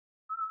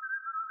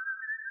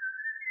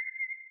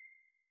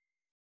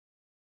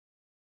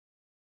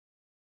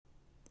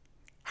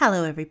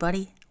Hello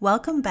everybody,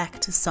 welcome back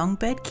to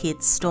Songbird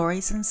Kids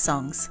Stories and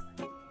Songs.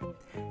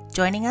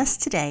 Joining us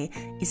today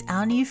is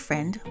our new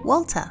friend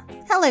Walter.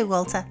 Hello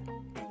Walter!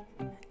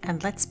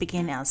 And let's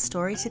begin our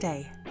story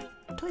today.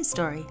 Toy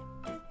Story.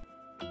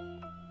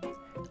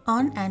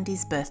 On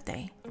Andy's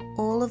birthday,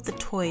 all of the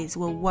toys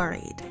were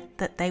worried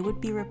that they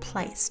would be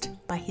replaced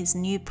by his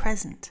new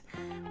present.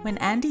 When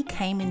Andy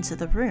came into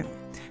the room,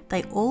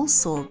 they all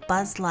saw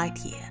Buzz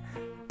Lightyear.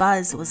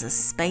 Buzz was a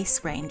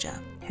space ranger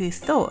who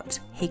thought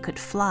he could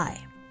fly.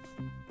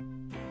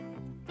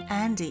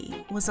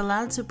 Andy was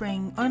allowed to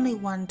bring only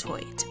one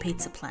toy to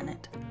Pizza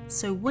Planet,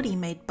 so Woody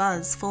made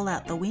Buzz fall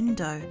out the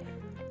window.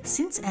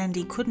 Since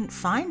Andy couldn't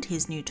find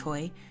his new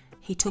toy,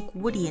 he took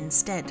Woody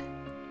instead.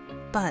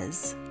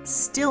 Buzz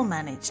still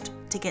managed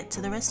to get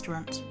to the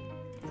restaurant.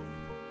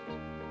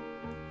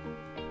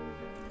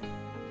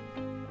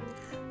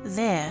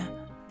 There,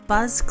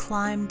 Buzz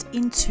climbed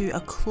into a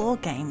claw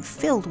game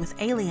filled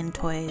with alien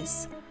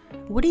toys.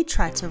 Woody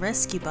tried to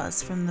rescue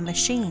Buzz from the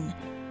machine,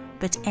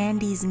 but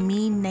Andy's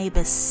mean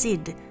neighbour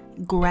Sid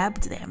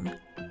grabbed them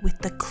with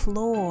the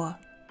claw.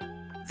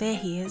 There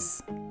he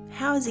is.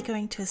 How is he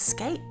going to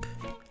escape?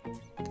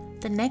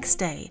 The next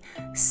day,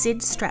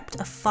 Sid strapped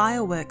a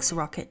fireworks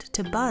rocket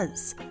to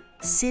Buzz.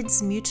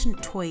 Sid's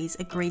mutant toys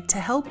agreed to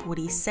help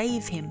Woody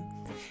save him.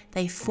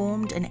 They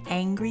formed an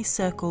angry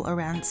circle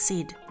around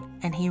Sid,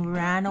 and he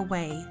ran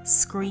away,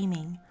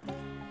 screaming.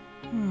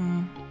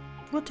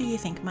 What do you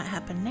think might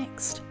happen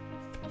next?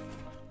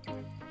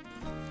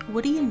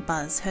 Woody and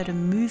Buzz heard a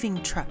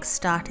moving truck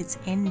start its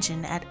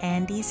engine at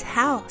Andy's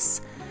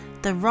house.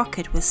 The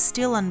rocket was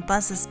still on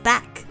Buzz's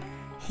back.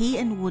 He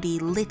and Woody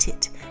lit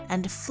it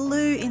and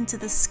flew into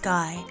the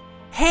sky.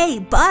 "Hey,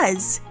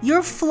 Buzz,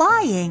 you're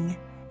flying!"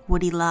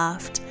 Woody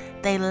laughed.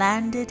 They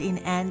landed in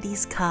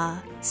Andy's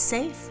car,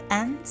 safe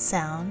and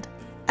sound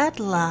at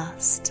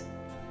last.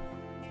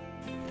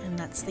 And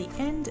that's the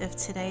end of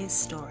today's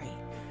story.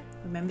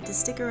 Remember to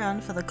stick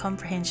around for the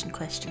comprehension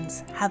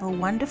questions. Have a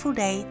wonderful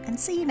day and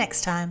see you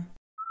next time.